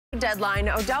Deadline,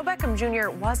 Odell Beckham Jr.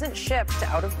 wasn't shipped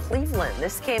out of Cleveland.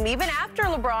 This came even after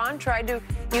LeBron tried to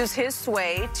use his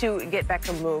sway to get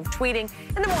Beckham moved, tweeting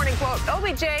in the morning, quote,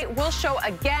 OBJ will show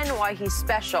again why he's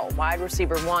special. Wide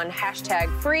receiver one,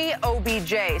 #free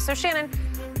OBJ. So, Shannon,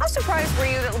 how surprised were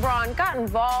you that LeBron got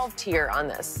involved here on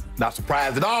this? Not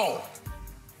surprised at all.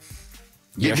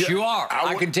 Yes, you are.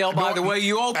 I can tell by the way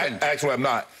you opened. Actually, I'm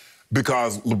not,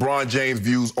 because LeBron James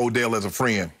views Odell as a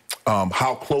friend.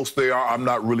 How close they are, I'm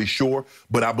not really sure,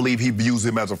 but I believe he views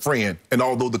him as a friend. And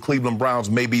although the Cleveland Browns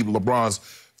may be LeBron's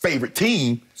favorite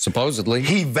team, supposedly,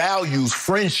 he values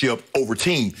friendship over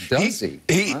team. Does he?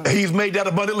 He's made that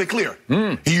abundantly clear.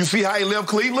 You see how he left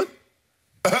Cleveland?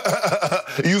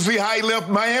 You see how he left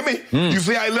Miami? You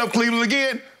see how he left Cleveland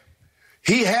again?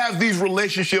 He has these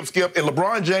relationships, Skip, and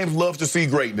LeBron James loves to see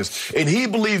greatness. And he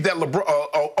believes that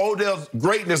Odell's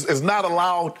greatness is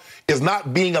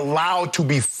not being allowed to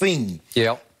be seen.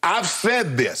 Yep. I've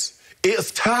said this.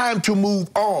 It's time to move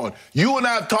on. You and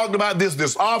I have talked about this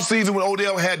offseason when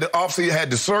Odell had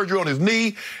the surgery on his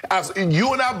knee.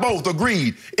 You and I both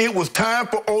agreed it was time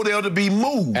for Odell to be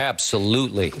moved.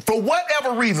 Absolutely. For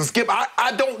whatever reason, Skip,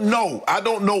 I don't know. I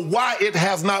don't know why it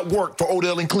has not worked for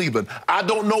Odell in Cleveland. I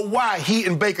don't know why he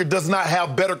and Baker does not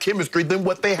have better chemistry than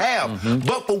what they have.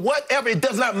 But for whatever, it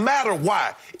does not matter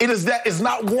why. It is that it's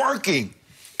not working.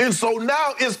 And so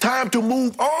now it's time to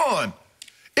move on.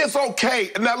 It's okay.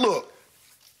 Now, look,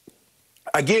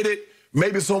 I get it.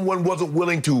 Maybe someone wasn't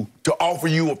willing to offer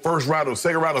you a first round or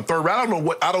second round or third round. I don't know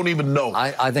what. I don't even know.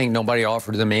 I think nobody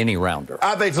offered them any rounder.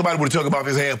 I think somebody would have took him off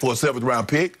his hand for a 7th round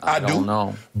pick. I don't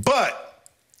know. But,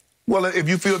 well, if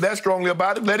you feel that strongly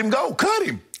about it, let him go. Cut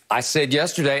him. I said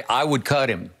yesterday I would cut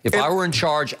him. If I were in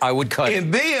charge, I would cut him.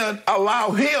 And then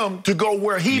allow him to go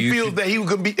where he feels that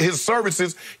his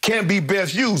services can be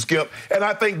best used, Skip. And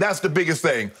I think that's the biggest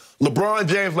thing. LeBron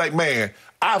James, like, man,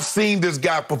 I've seen this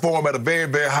guy perform at a very,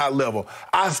 very high level.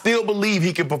 I still believe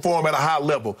he can perform at a high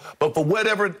level. But for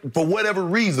whatever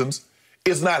reasons,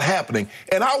 it's not happening.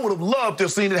 And I would have loved to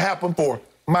have seen it happen for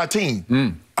my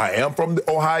team. I am from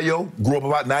Ohio, grew up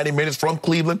about 90 minutes from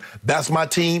Cleveland. That's my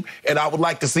team, and I would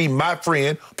like to see my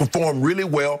friend perform really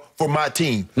well for my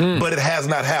team. But it has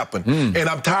not happened. And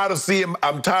I'm tired of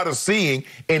seeing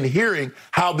and hearing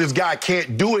how this guy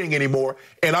can't do it anymore.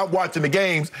 And I'm watching the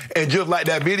games, and just like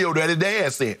that video that his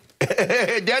dad sent.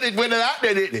 Daddy went out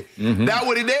there, didn't he? That's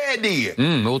what his dad did.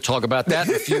 We'll talk about that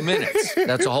in a few minutes.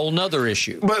 That's a whole nother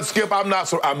issue. But, Skip, I'm not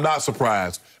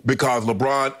surprised, because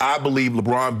I believe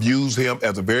LeBron views him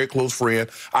as a very close friend.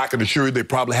 I can assure you they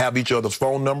probably have each other's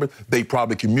phone numbers. They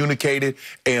probably communicated,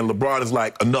 and LeBron is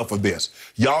like, enough of this.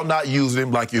 Y'all not using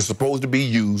him like you're supposed to be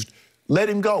used. Let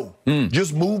him go.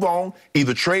 Just move on.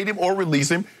 Either trade him or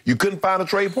release him. You couldn't find a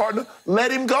trade partner?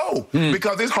 Let him go.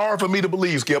 Because it's hard for me to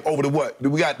believe, Skip, over the what?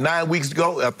 We got 9 weeks to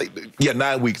go?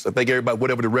 9 weeks. I think everybody,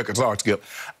 whatever the records are, Skip.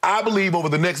 I believe over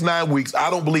the next 9 weeks, I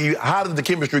don't believe, how is the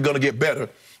chemistry going to get better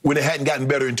when it hadn't gotten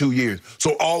better in 2 years?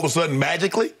 So all of a sudden,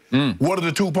 magically, what are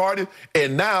the two parties?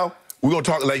 And now, we're going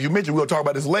to talk, like you mentioned, we're going to talk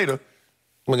about this later.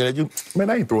 Looking at you, man,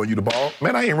 I ain't throwing you the ball.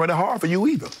 Man, I ain't running hard for you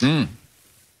either.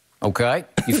 Okay,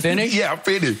 you finished? Yeah, I'm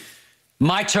finished.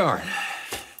 My turn.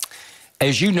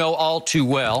 As you know all too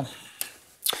well,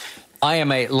 I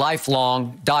am a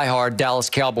lifelong, diehard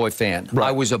Dallas Cowboy fan. Right.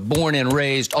 I was a born and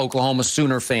raised Oklahoma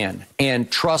Sooner fan.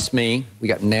 And trust me, we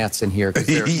got gnats in here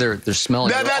because they're smelling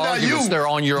your arguments. They're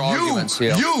on your arguments.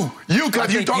 You,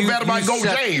 because you talk bad about Go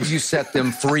James. You set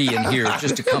them free in here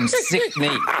just to come sick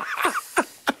me.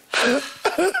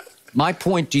 My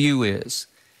point to you is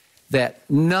that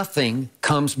nothing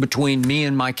comes between me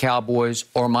and my Cowboys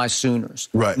or my Sooners.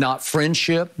 Right. Not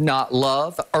friendship, not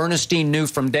love. Ernestine knew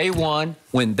from day one,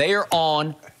 when they are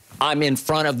on, I'm in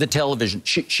front of the television.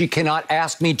 She cannot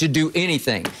ask me to do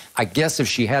anything. I guess if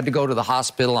she had to go to the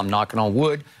hospital, I'm knocking on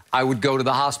wood, I would go to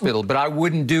the hospital, but I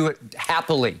wouldn't do it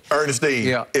happily.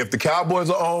 Ernestine, if the Cowboys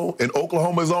are on and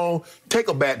Oklahoma is on, take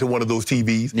her back to one of those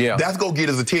TVs. Yeah. That's going to get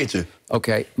his attention.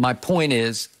 Okay, my point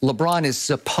is, LeBron is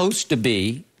supposed to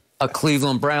be a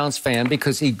Cleveland Browns fan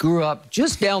because he grew up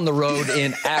just down the road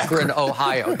in Akron,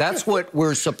 Ohio. That's what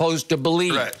we're supposed to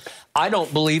believe. Right. I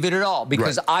don't believe it at all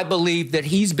because I believe that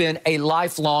he's been a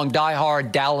lifelong,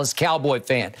 diehard Dallas Cowboy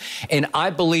fan. And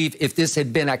I believe if this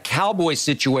had been a Cowboy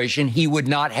situation, he would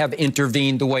not have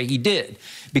intervened the way he did.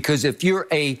 Because if you're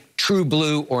a true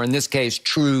blue, or in this case,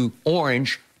 true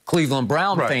orange Cleveland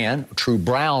Brown fan, true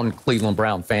brown Cleveland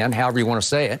Brown fan, however you want to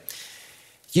say it,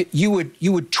 you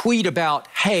would tweet about,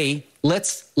 hey,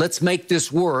 let's make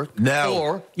this work. No,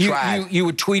 or you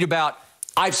would tweet about,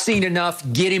 I've seen enough,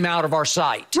 get him out of our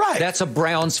sight. Right. That's a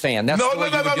Browns fan. That's no.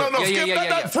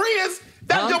 Skip, Friends.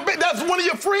 That's one of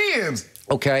your friends.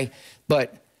 Okay,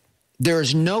 but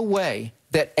there's no way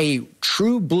that a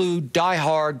true blue,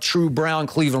 diehard, true brown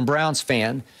Cleveland Browns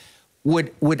fan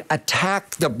would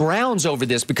attack the Browns over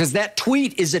this, because that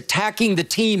tweet is attacking the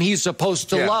team he's supposed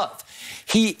to love.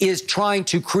 He is trying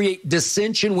to create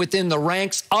dissension within the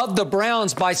ranks of the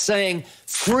Browns by saying,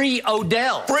 free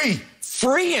Odell.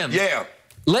 Free him. Yeah.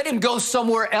 Let him go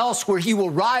somewhere else where he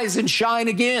will rise and shine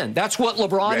again. That's what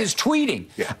LeBron is tweeting.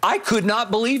 Yeah. I could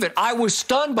not believe it. I was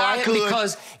stunned by it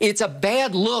because it's a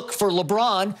bad look for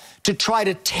LeBron to try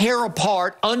to tear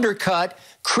apart, undercut,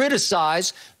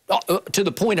 criticize, to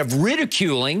the point of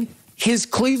ridiculing his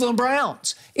Cleveland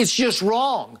Browns. It's just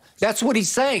wrong. That's what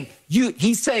he's saying.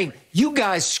 He's saying, you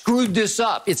guys screwed this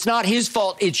up. It's not his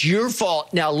fault. It's your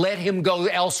fault. Now let him go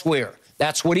elsewhere.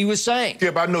 That's what he was saying.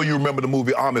 Yeah, but I know you remember the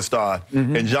movie Amistad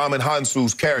and Jamin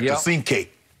Hansu's character, Sinke,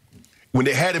 when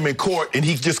they had him in court and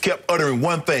he just kept uttering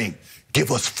one thing: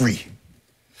 give us free.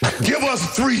 Give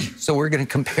us free. So we're going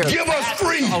to compare. Give us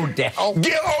free. Odell.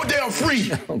 Give Odell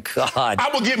free. Oh, God.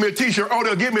 I'm going to give me a T-shirt.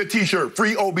 Odell, give me a T-shirt.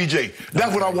 Free OBJ.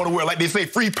 That's what I want to wear. Like they say,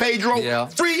 free Pedro. Yeah.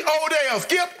 Free Odell.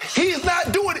 Skip, he's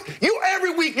not doing it.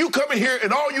 Every week you come in here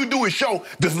and all you do is show,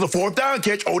 this is a fourth down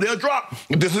catch. Odell dropped.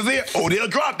 This is it. Odell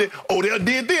dropped it. Odell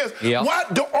did this. Yeah.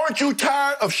 Aren't you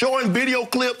tired of showing video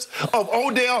clips of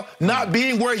Odell not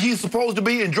being where he's supposed to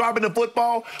be and dropping the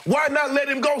football? Why not let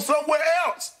him go somewhere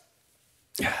else?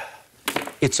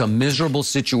 It's a miserable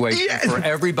situation for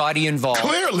everybody involved.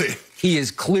 Clearly. He is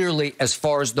clearly, as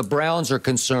far as the Browns are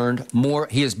concerned,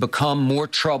 he has become more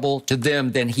trouble to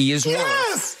them than he is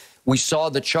worth. We saw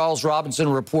the Charles Robinson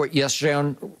report yesterday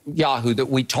on Yahoo that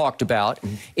we talked about,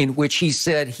 in which he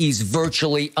said he's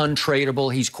virtually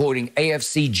untradeable. He's quoting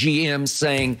AFC GM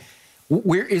saying,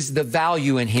 where is the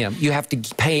value in him? You have to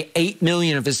pay $8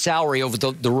 million of his salary over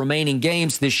the remaining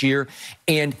games this year,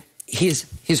 and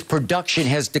his production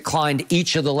has declined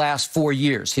each of the last 4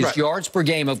 years. His yards per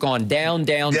game have gone down,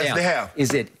 down, down. Yes, they have.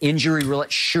 Is it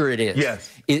injury-related? Sure it is.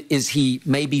 Yes. Is he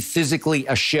maybe physically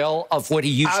a shell of what he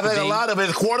used to be? I think a lot of it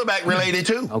is quarterback-related,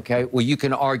 too. Okay, well, you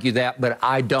can argue that, but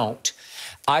I don't.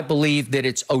 I believe that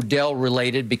it's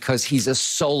Odell-related because he's a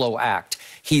solo act.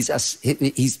 He's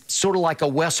sort of like a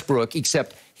Westbrook,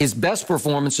 except his best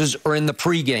performances are in the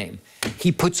pregame.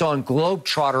 He puts on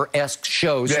Globetrotter-esque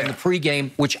shows in the pregame,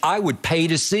 which I would pay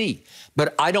to see.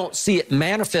 But I don't see it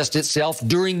manifest itself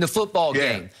during the football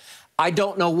game. I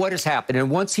don't know what has happened. And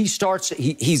once he starts,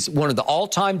 he's one of the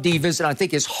all-time divas, and I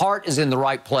think his heart is in the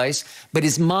right place, but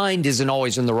his mind isn't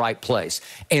always in the right place.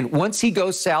 And once he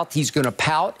goes south, he's going to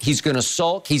pout, he's going to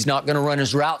sulk, he's not going to run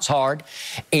his routes hard,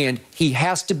 and he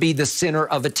has to be the center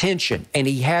of attention. And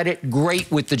he had it great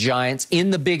with the Giants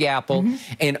in the Big Apple,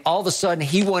 and all of a sudden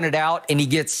he wanted out, and he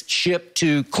gets shipped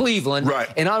to Cleveland,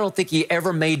 and I don't think he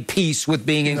ever made peace with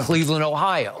being in Cleveland,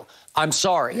 Ohio. I'm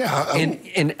sorry. Yeah,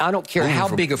 and I don't care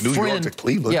how big a friend. New York to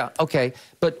Cleveland. Yeah, okay.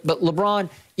 But LeBron,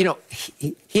 you know,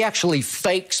 he actually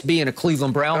fakes being a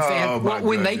Cleveland Brown fan.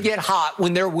 When they get hot,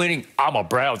 when they're winning, I'm a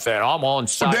Brown fan. I'm on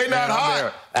side. They're not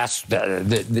hot.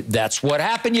 That's what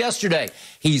happened yesterday.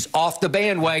 He's off the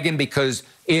bandwagon because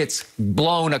it's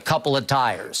blown a couple of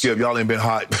tires. Yeah, y'all ain't been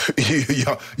hot.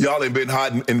 y'all ain't been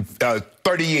hot in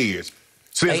 30 years.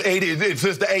 Since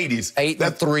the 80s.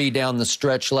 8-3 down the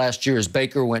stretch last year as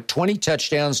Baker went 20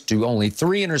 touchdowns to only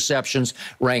 3 interceptions,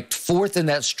 ranked 4th in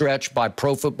that stretch by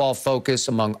Pro Football Focus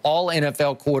among all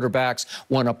NFL quarterbacks,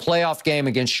 won a playoff game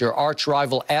against your arch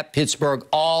rival at Pittsburgh,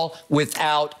 all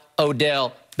without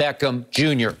Odell Beckham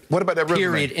Jr. What about that resume?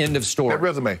 Period, end of story. That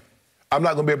resume. I'm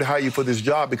not going to be able to hire you for this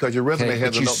job because your resume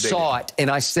hasn't updated. You saw it,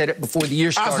 and I said it before the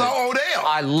year started. I saw Odell.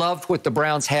 I loved what the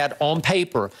Browns had on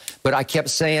paper, but I kept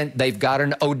saying they've got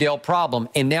an Odell problem,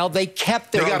 and now they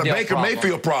kept their Odell problem. They got a Baker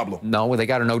Mayfield problem. No, they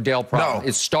got an Odell problem. No.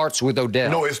 It starts with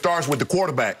Odell. No, it starts with the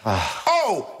quarterback.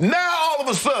 Now all of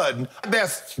a sudden,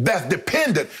 that's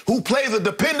dependent, who plays a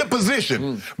dependent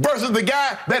position versus the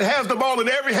guy that has the ball in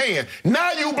every hand.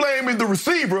 Now you blaming the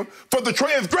receiver for the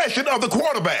transgression of the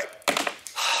quarterback.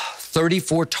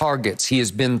 34 targets he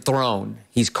has been thrown.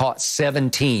 He's caught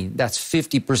 17. That's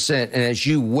 50%. And as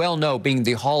you well know, being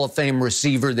the Hall of Fame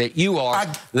receiver that you are,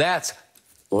 that's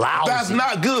lousy. That's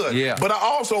not good. Yeah. But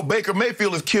also, Baker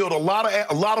Mayfield has killed a lot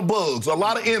of bugs, a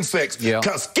lot of insects,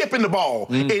 skipping the ball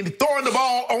and throwing the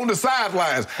ball on the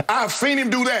sidelines. I've seen him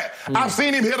do that. I've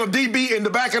seen him hit a DB in the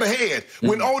back of the head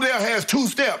when Odell has 2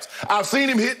 steps. I've seen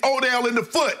him hit Odell in the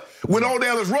foot when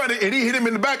Odell is running and he hit him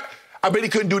in the back. I bet he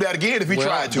couldn't do that again if he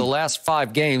tried to. The last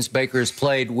 5 games, Baker has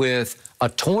played with A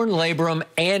torn labrum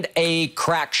and a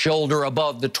cracked shoulder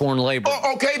above the torn labrum.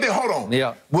 Oh, okay, then hold on.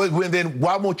 Yeah. Then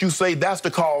why won't you say that's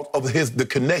the cause of the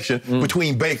connection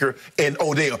between Baker and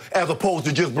Odell, as opposed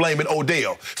to just blaming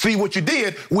Odell? See what you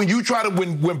did when you try to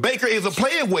when Baker isn't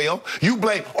playing well, you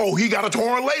blame, oh, he got a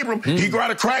torn labrum, he got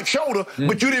a cracked shoulder,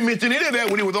 but you didn't mention any of that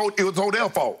when it was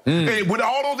Odell's fault. And with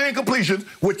all those incompletions,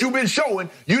 what you've been showing,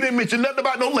 you didn't mention nothing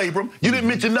about no labrum, you didn't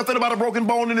mention nothing about a broken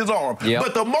bone in his arm. Yep.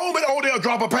 But the moment Odell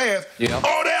drop a pass,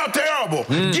 Odell terrible.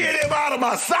 Get him out of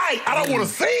my sight. I don't want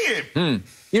to see him.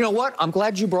 You know what? I'm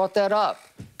glad you brought that up.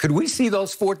 Could we see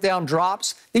those fourth down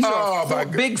drops? These are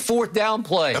big fourth down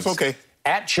plays. That's okay.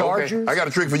 At Chargers. Okay. I got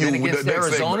a trick for you against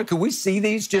Arizona. Could we see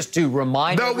these just to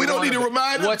remind No, we don't need to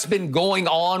remind what's been going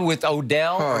on with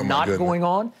Odell or not going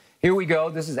on? Here we go.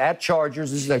 This is at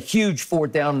Chargers. This is a huge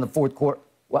fourth down in the fourth quarter.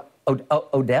 What?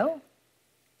 Odell?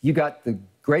 You got the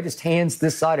greatest hands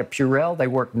this side of Purell. They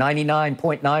work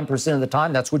 99.9% of the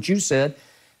time. That's what you said.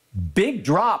 Big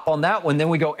drop on that one. Then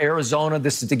we go Arizona.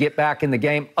 This is to get back in the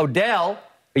game. Odell,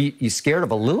 are you scared of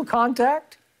a little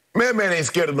contact? Man ain't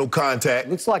scared of no contact.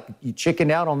 Looks like you chickened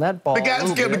out on that ball.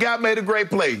 The guy made a great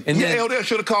play. And Odell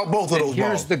should have caught both of those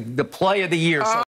balls. Here's the play of the year.